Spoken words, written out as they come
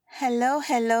Hello,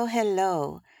 hello,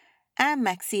 hello. I'm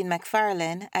Maxine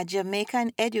McFarlane, a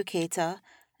Jamaican educator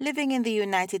living in the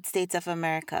United States of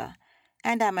America,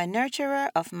 and I'm a nurturer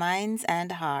of minds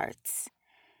and hearts.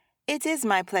 It is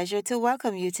my pleasure to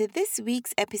welcome you to this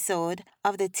week's episode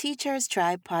of the Teachers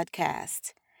Tribe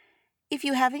podcast. If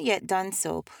you haven't yet done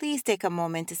so, please take a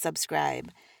moment to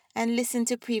subscribe and listen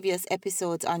to previous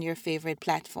episodes on your favorite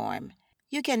platform.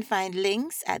 You can find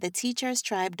links at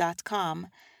theteacherstribe.com,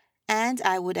 and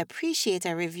I would appreciate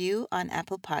a review on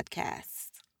Apple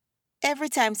Podcasts. Every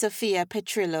time Sophia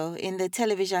Petrillo in the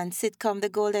television sitcom The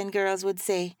Golden Girls would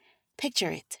say,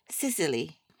 "Picture it,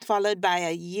 Sicily," followed by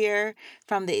a year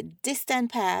from the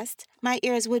distant past, my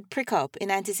ears would prick up in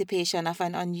anticipation of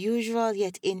an unusual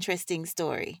yet interesting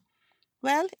story.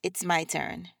 Well, it's my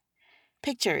turn.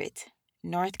 Picture it,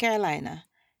 North Carolina,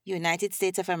 United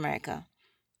States of America.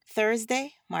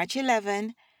 Thursday, March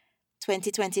 11,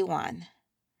 2021.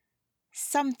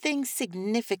 Something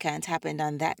significant happened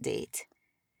on that date.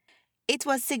 It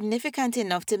was significant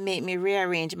enough to make me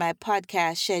rearrange my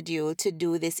podcast schedule to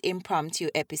do this impromptu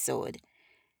episode.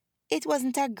 It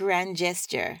wasn't a grand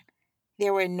gesture.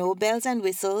 There were no bells and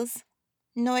whistles,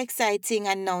 no exciting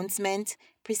announcement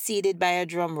preceded by a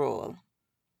drum roll.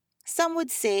 Some would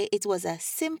say it was a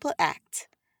simple act,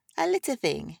 a little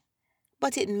thing,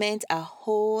 but it meant a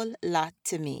whole lot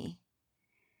to me.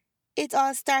 It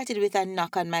all started with a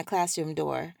knock on my classroom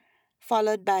door,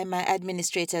 followed by my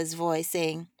administrator's voice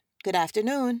saying, "Good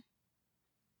afternoon."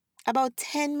 About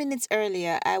 10 minutes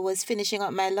earlier, I was finishing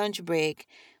up my lunch break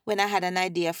when I had an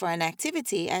idea for an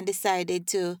activity and decided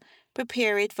to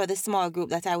prepare it for the small group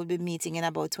that I would be meeting in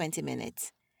about 20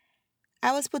 minutes.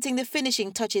 I was putting the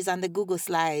finishing touches on the Google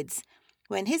Slides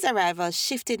when his arrival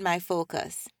shifted my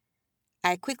focus.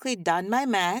 I quickly donned my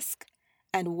mask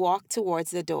and walked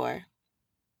towards the door.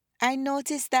 I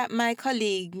noticed that my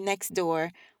colleague next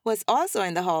door was also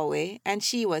in the hallway and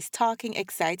she was talking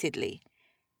excitedly.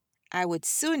 I would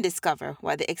soon discover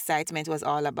what the excitement was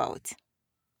all about.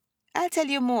 I'll tell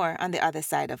you more on the other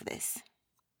side of this.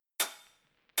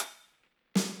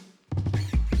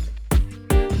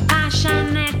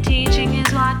 Passionate teaching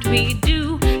is what we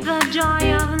do. The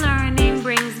joy of learning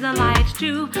brings the light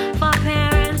too. For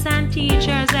parents and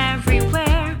teachers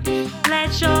everywhere,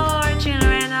 let's show our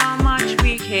children how much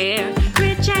we care.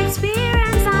 Rich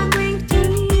experience I bring to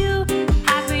you.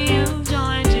 Happy you've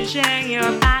joined to share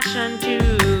your passion too.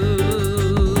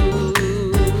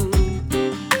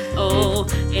 Oh,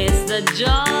 it's the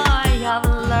joy of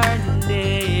learning.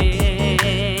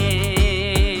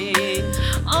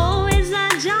 Oh, it's the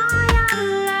joy of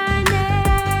learning.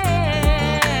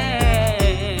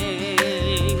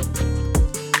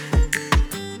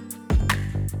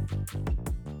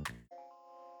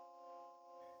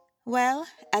 Well,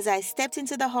 as I stepped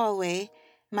into the hallway,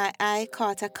 my eye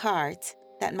caught a cart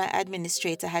that my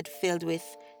administrator had filled with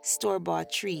store-bought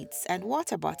treats and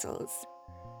water bottles.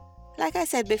 Like I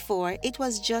said before, it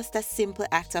was just a simple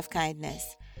act of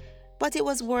kindness, but it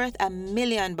was worth $1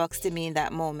 million to me in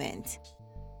that moment.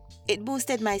 It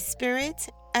boosted my spirit,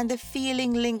 and the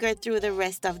feeling lingered through the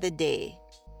rest of the day.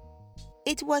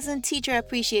 It wasn't Teacher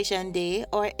Appreciation Day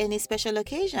or any special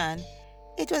occasion.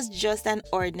 It was just an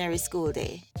ordinary school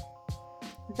day.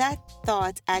 That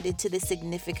thought added to the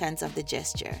significance of the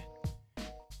gesture.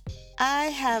 I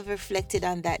have reflected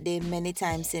on that day many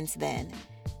times since then,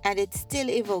 and it still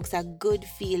evokes a good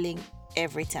feeling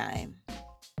every time.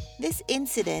 This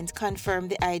incident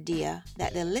confirmed the idea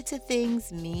that the little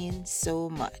things mean so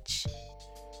much.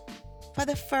 For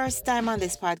the first time on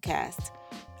this podcast,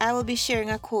 I will be sharing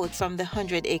a quote from the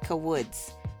 100-Acre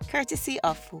Woods, courtesy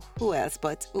of who else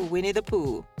but Winnie the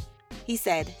Pooh. He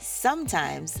said,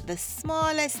 "Sometimes the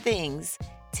smallest things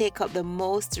take up the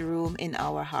most room in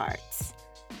our hearts."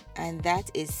 And that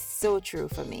is so true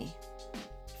for me.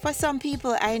 For some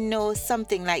people, I know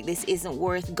something like this isn't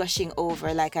worth gushing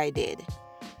over like I did.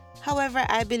 However,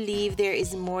 I believe there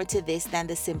is more to this than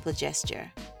the simple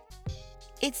gesture.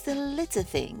 It's the little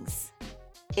things.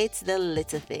 It's the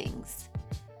little things.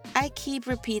 I keep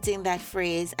repeating that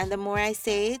phrase, and the more I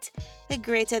say it, the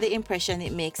greater the impression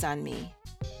it makes on me.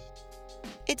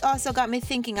 It also got me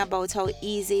thinking about how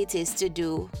easy it is to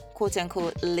do,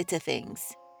 quote-unquote, little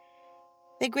things.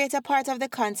 The greater part of the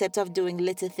concept of doing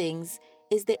little things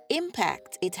is the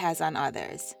impact it has on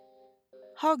others.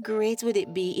 How great would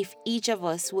it be if each of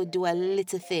us would do a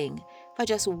little thing for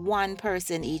just one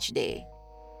person each day?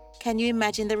 Can you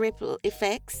imagine the ripple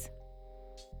effects?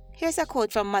 Here's a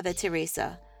quote from Mother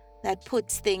Teresa that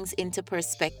puts things into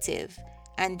perspective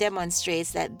and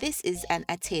demonstrates that this is an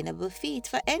attainable feat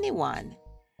for anyone.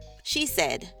 She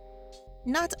said,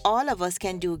 "Not all of us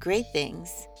can do great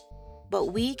things, but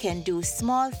we can do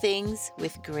small things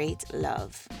with great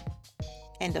love.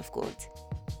 End of quote.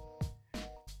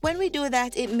 When we do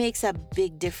that, it makes a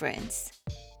big difference.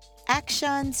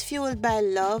 Actions fueled by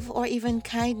love or even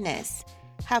kindness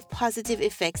have positive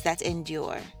effects that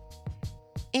endure.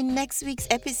 In next week's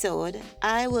episode,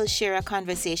 I will share a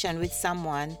conversation with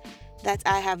someone that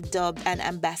I have dubbed an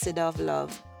ambassador of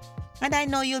love, and I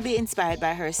know you'll be inspired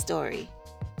by her story.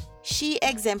 She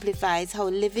exemplifies how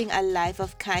living a life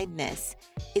of kindness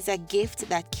is a gift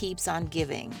that keeps on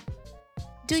giving.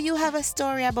 Do you have a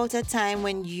story about a time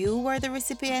when you were the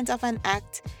recipient of an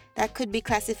act that could be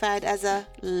classified as a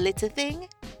little thing?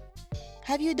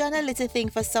 Have you done a little thing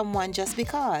for someone just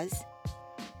because?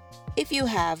 If you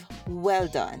have, well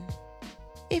done.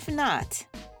 If not,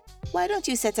 why don't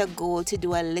you set a goal to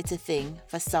do a little thing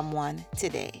for someone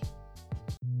today?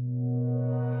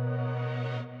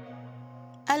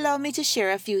 Allow me to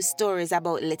share a few stories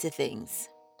about little things.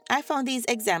 I found these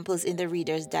examples in the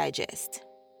Reader's Digest.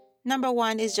 Number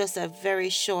 1 is just a very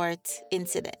short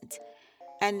incident,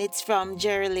 and it's from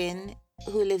Geraldine,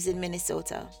 who lives in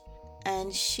Minnesota.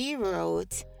 And she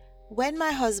wrote, "When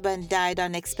my husband died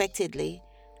unexpectedly,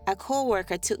 a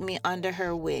co-worker took me under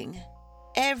her wing.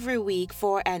 Every week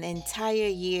for an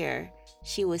entire year,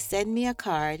 she would send me a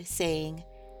card saying,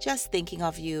 'Just thinking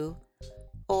of you,'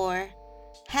 or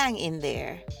 'Hang in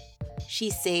there. She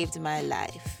saved my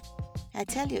life.' I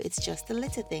tell you, it's just the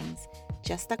little things,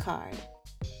 just a card."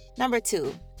 Number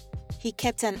 2, "He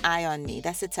kept an eye on me."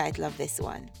 That's the title of this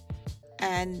one.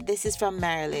 And this is from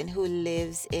Marilyn, who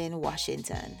lives in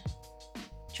Washington.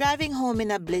 "Driving home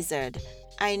in a blizzard,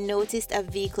 I noticed a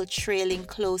vehicle trailing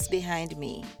close behind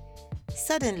me.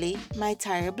 Suddenly, my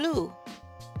tire blew.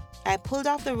 I pulled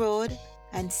off the road,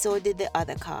 and so did the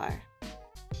other car.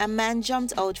 A man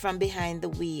jumped out from behind the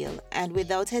wheel and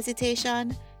without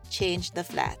hesitation, changed the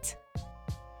flat.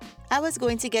 I was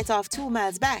going to get off 2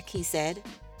 miles back," he said,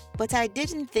 "but I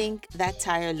didn't think that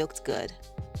tire looked good."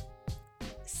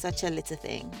 Such a little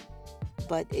thing,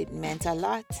 but it meant a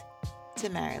lot to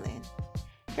Marilyn.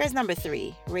 Here's number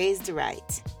 3, "Raised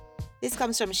Right." This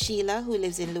comes from Sheila, who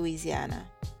lives in Louisiana.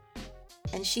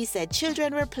 And she said,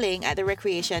 "Children were playing at the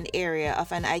recreation area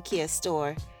of an IKEA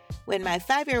store when my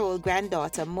 5-year-old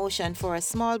granddaughter motioned for a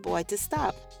small boy to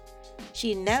stop.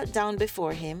 She knelt down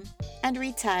before him and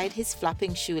retied his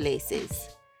flopping shoelaces.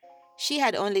 She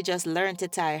had only just learned to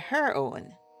tie her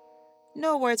own.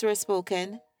 No words were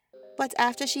spoken, but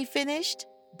after she finished,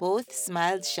 both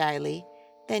smiled shyly,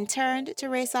 then turned to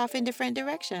race off in different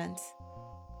directions."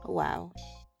 Wow.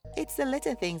 It's the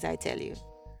little things, I tell you.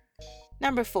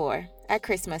 Number 4, "A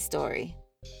Christmas Story."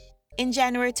 In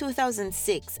January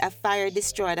 2006, a fire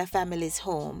destroyed a family's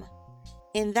home.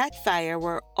 In that fire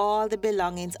were all the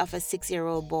belongings of a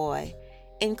 6-year-old boy,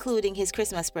 including his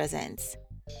Christmas presents.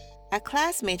 A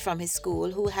classmate from his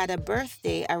school who had a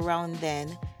birthday around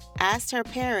then asked her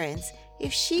parents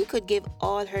if she could give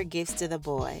all her gifts to the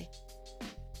boy.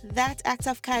 That act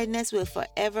of kindness will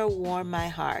forever warm my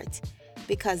heart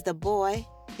because the boy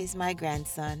is my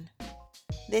grandson.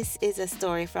 This is a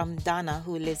story from Donna,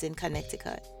 who lives in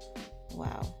Connecticut.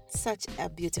 Wow, such a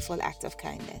beautiful act of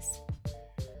kindness.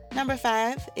 Number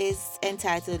 5 is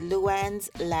entitled Luann's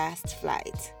Last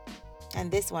Flight. And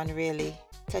this one really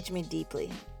touched me deeply.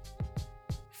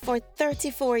 For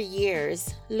 34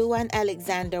 years, Luann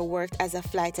Alexander worked as a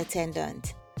flight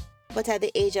attendant. But at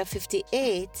the age of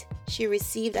 58, she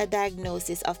received a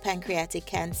diagnosis of pancreatic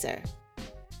cancer.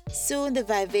 Soon, the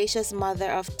vivacious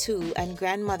mother of 2 and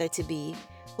grandmother-to-be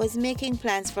was making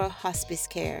plans for hospice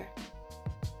care.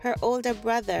 Her older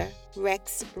brother,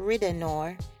 Rex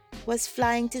Ridenour, was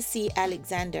flying to see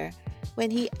Alexander when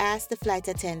he asked the flight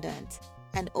attendant,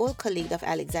 an old colleague of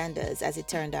Alexander's as it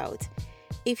turned out,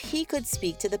 if he could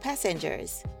speak to the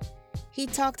passengers. He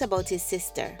talked about his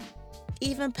sister,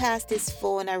 even passed his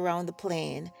phone around the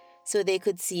plane so they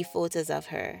could see photos of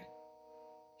her.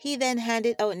 He then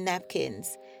handed out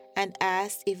napkins and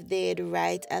asked if they'd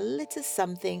write a little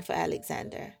something for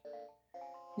Alexander.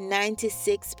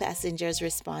 96 passengers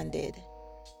responded.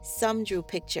 Some drew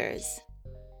pictures.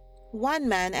 One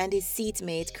man and his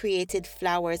seatmate created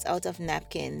flowers out of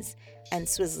napkins and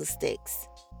swizzle sticks.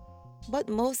 But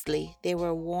mostly they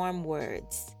were warm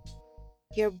words.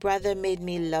 "Your brother made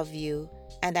me love you,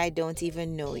 and I don't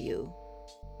even know you."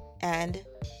 And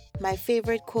my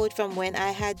favorite quote from when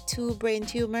I had 2 brain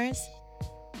tumors,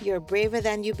 "You're braver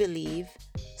than you believe,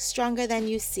 stronger than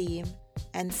you seem,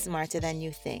 and smarter than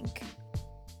you think."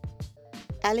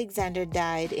 Alexander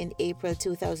died in April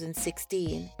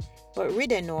 2016, but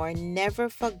Ridenour never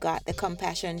forgot the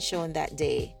compassion shown that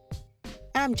day.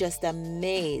 I'm just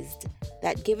amazed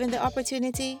that given the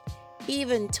opportunity,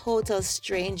 Even total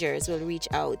strangers will reach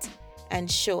out and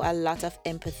show a lot of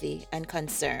empathy and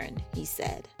concern, he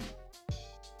said.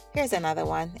 Here's another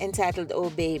one entitled Oh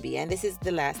Baby, and this is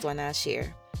the last one I'll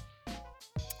share.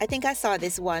 I think I saw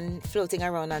this one floating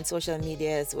around on social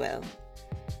media as well.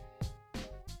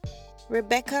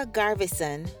 Rebecca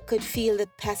Garvison could feel the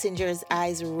passenger's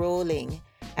eyes rolling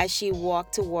as she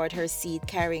walked toward her seat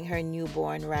carrying her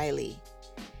newborn Riley.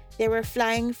 They were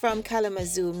flying from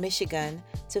Kalamazoo, Michigan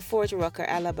to Fort Rucker,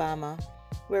 Alabama,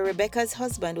 where Rebecca's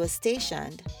husband was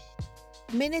stationed.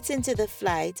 Minutes into the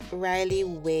flight, Riley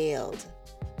wailed.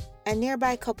 A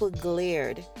nearby couple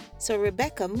glared, so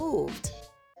Rebecca moved.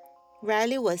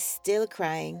 Riley was still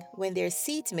crying when their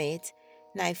seatmate,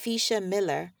 Nifisha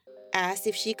Miller, asked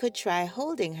if she could try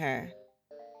holding her.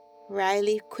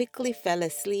 Riley quickly fell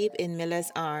asleep in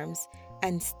Miller's arms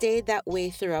and stayed that way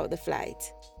throughout the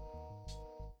flight.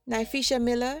 Nifisha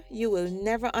Miller, you will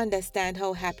never understand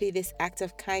how happy this act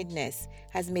of kindness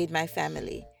has made my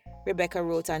family, Rebecca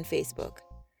wrote on Facebook.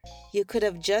 You could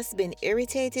have just been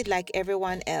irritated like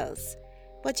everyone else,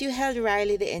 but you held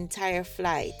Riley the entire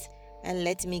flight and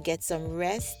let me get some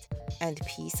rest and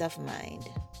peace of mind.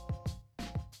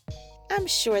 I'm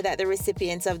sure that the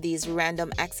recipients of these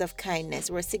random acts of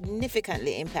kindness were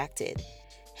significantly impacted,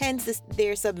 hence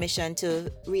their submission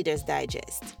to Reader's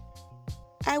Digest.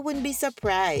 I wouldn't be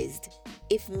surprised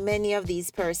if many of these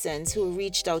persons who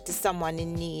reached out to someone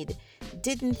in need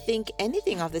didn't think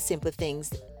anything of the simple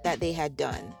things that they had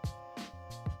done.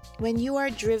 When you are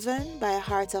driven by a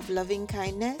heart of loving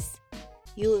kindness,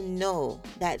 you'll know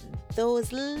that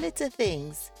those little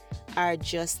things are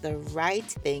just the right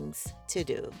things to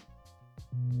do.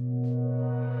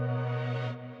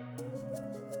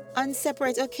 On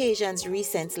separate occasions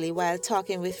recently, while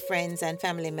talking with friends and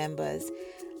family members,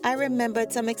 I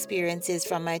remembered some experiences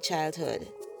from my childhood.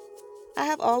 I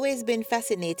have always been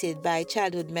fascinated by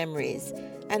childhood memories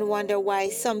and wonder why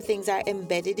some things are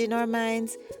embedded in our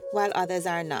minds while others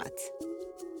are not.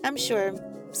 I'm sure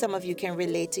some of you can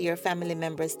relate to your family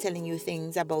members telling you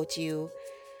things about you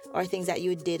or things that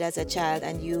you did as a child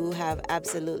and you have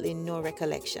absolutely no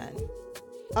recollection.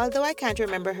 Although I can't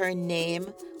remember her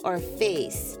name or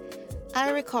face,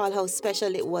 I recall how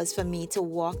special it was for me to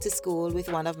walk to school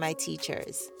with one of my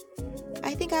teachers.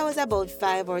 I think I was about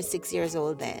 5 or 6 years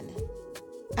old then.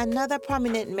 Another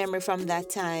prominent memory from that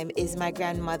time is my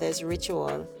grandmother's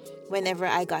ritual whenever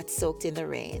I got soaked in the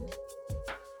rain.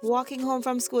 Walking home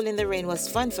from school in the rain was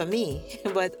fun for me,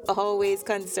 but always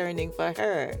concerning for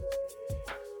her.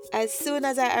 As soon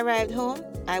as I arrived home,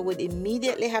 I would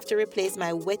immediately have to replace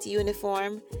my wet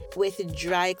uniform with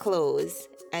dry clothes,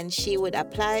 and she would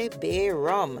apply bay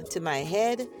rum to my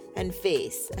head and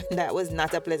face. That was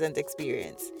not a pleasant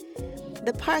experience.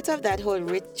 The part of that whole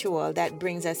ritual that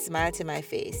brings a smile to my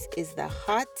face is the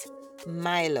hot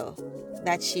Milo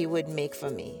that she would make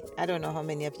for me. I don't know how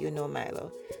many of you know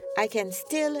Milo. I can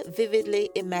still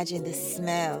vividly imagine the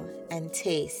smell and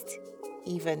taste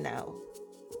even now.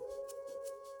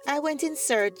 I went in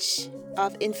search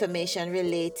of information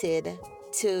related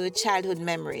to childhood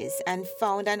memories and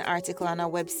found an article on a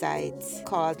website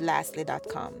called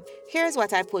lastly.com. Here's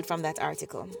what I pulled from that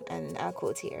article, and I'll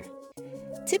quote here.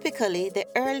 Typically, the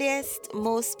earliest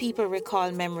most people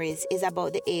recall memories is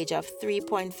about the age of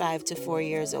 3.5 to 4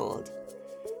 years old.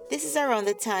 This is around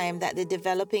the time that the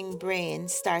developing brain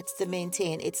starts to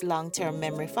maintain its long-term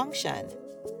memory function.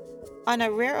 On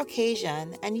a rare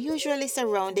occasion, and usually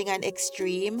surrounding an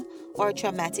extreme or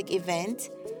traumatic event,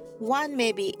 one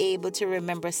may be able to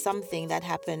remember something that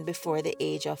happened before the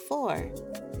age of 4.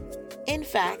 In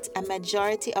fact, a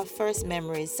majority of first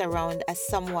memories surround a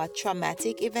somewhat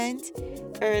traumatic event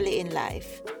early in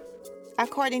life.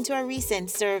 According to a recent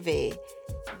survey,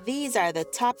 these are the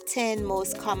top 10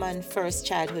 most common first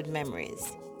childhood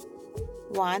memories.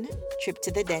 1. Trip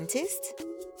to the dentist.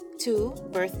 2.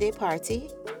 Birthday party.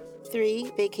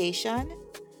 3. Vacation.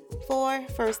 4.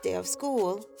 First day of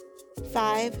school.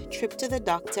 5. Trip to the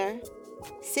doctor.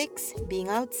 6. Being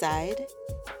outside.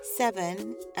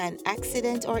 7. An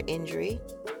accident or injury.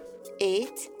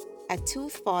 8. A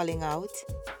tooth falling out.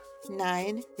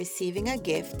 9. Receiving a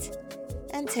gift.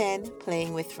 And 10.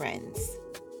 Playing with friends.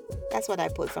 That's what I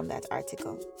pulled from that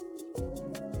article.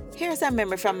 Here's a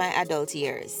memory from my adult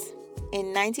years.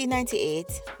 In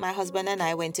 1998, my husband and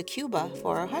I went to Cuba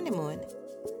for our honeymoon.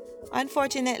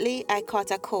 Unfortunately, I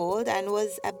caught a cold and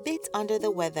was a bit under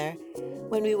the weather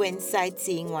when we went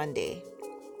sightseeing one day.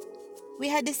 We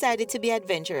had decided to be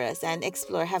adventurous and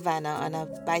explore Havana on a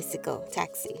bicycle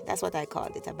taxi. That's what I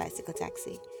called it, a bicycle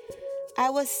taxi. I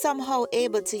was somehow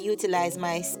able to utilize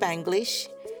my Spanglish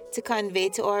to convey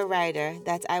to our rider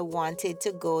that I wanted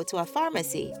to go to a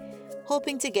pharmacy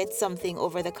hoping to get something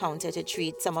over the counter to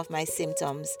treat some of my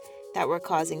symptoms that were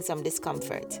causing some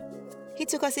discomfort. He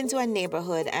took us into a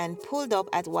neighborhood and pulled up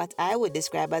at what I would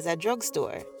describe as a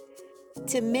drugstore.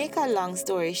 To make a long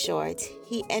story short,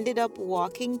 he ended up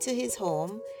walking to his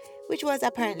home, which was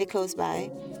apparently close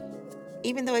by,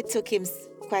 even though it took him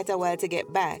quite a while to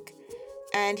get back,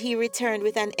 and he returned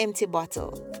with an empty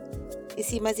bottle. It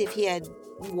seemed as if he had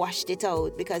washed it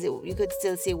out because you could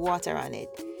still see water on it.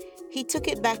 He took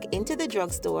it back into the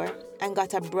drugstore and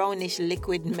got a brownish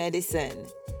liquid medicine.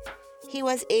 He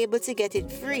was able to get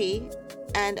it free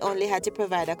and only had to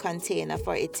provide a container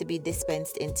for it to be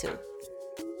dispensed into.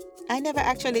 I never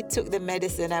actually took the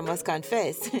medicine, I must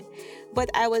confess, but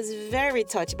I was very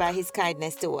touched by his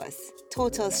kindness to us,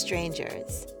 total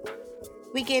strangers.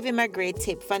 We gave him a great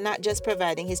tip for not just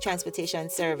providing his transportation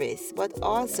service, but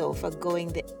also for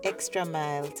going the extra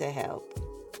mile to help.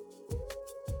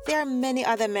 There are many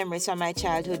other memories from my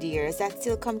childhood years that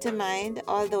still come to mind,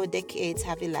 although decades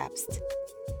have elapsed.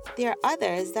 There are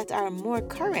others that are more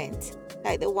current,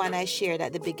 like the one I shared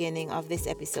at the beginning of this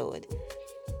episode,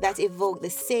 that evoke the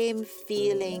same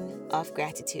feeling of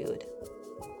gratitude.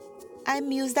 I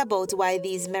mused about why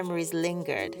these memories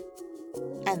lingered,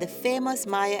 and the famous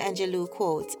Maya Angelou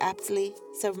quote aptly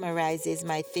summarizes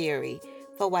my theory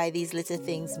for why these little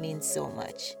things mean so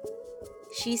much.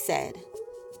 She said,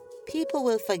 "People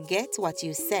will forget what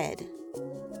you said.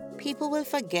 People will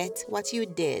forget what you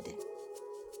did.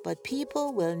 But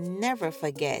people will never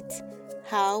forget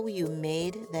how you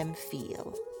made them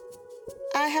feel."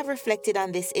 I have reflected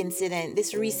on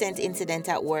this recent incident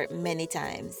at work many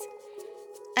times,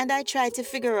 and I tried to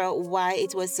figure out why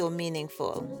it was so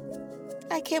meaningful.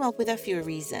 I came up with a few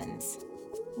reasons.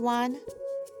 1,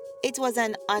 it was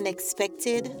an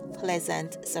unexpected,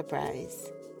 pleasant surprise.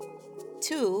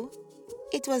 2,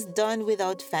 it was done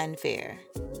without fanfare.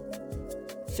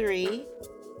 3,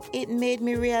 it made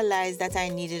me realize that I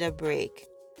needed a break,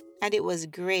 and it was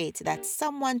great that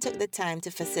someone took the time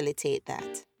to facilitate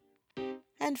that.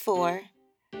 And 4,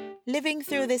 living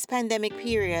through this pandemic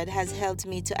period has helped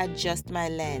me to adjust my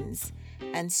lens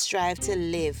and strive to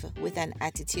live with an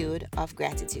attitude of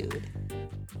gratitude.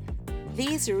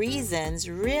 These reasons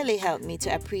really help me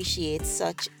to appreciate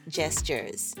such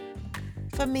gestures.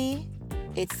 For me,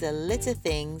 it's the little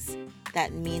things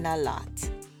that mean a lot.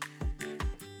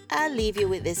 I'll leave you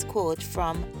with this quote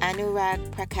from Anurag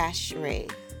Prakash Ray,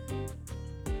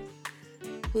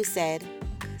 who said,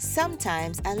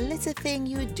 "Sometimes a little thing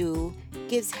you do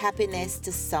gives happiness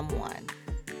to someone.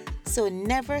 So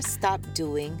never stop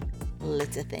doing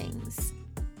little things."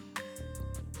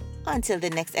 Until the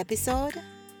next episode,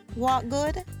 walk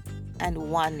good and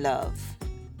one love.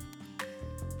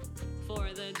 For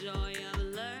the joy of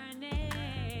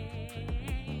learning,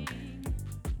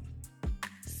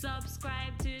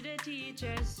 subscribe to the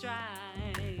Teacher's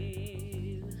Stride.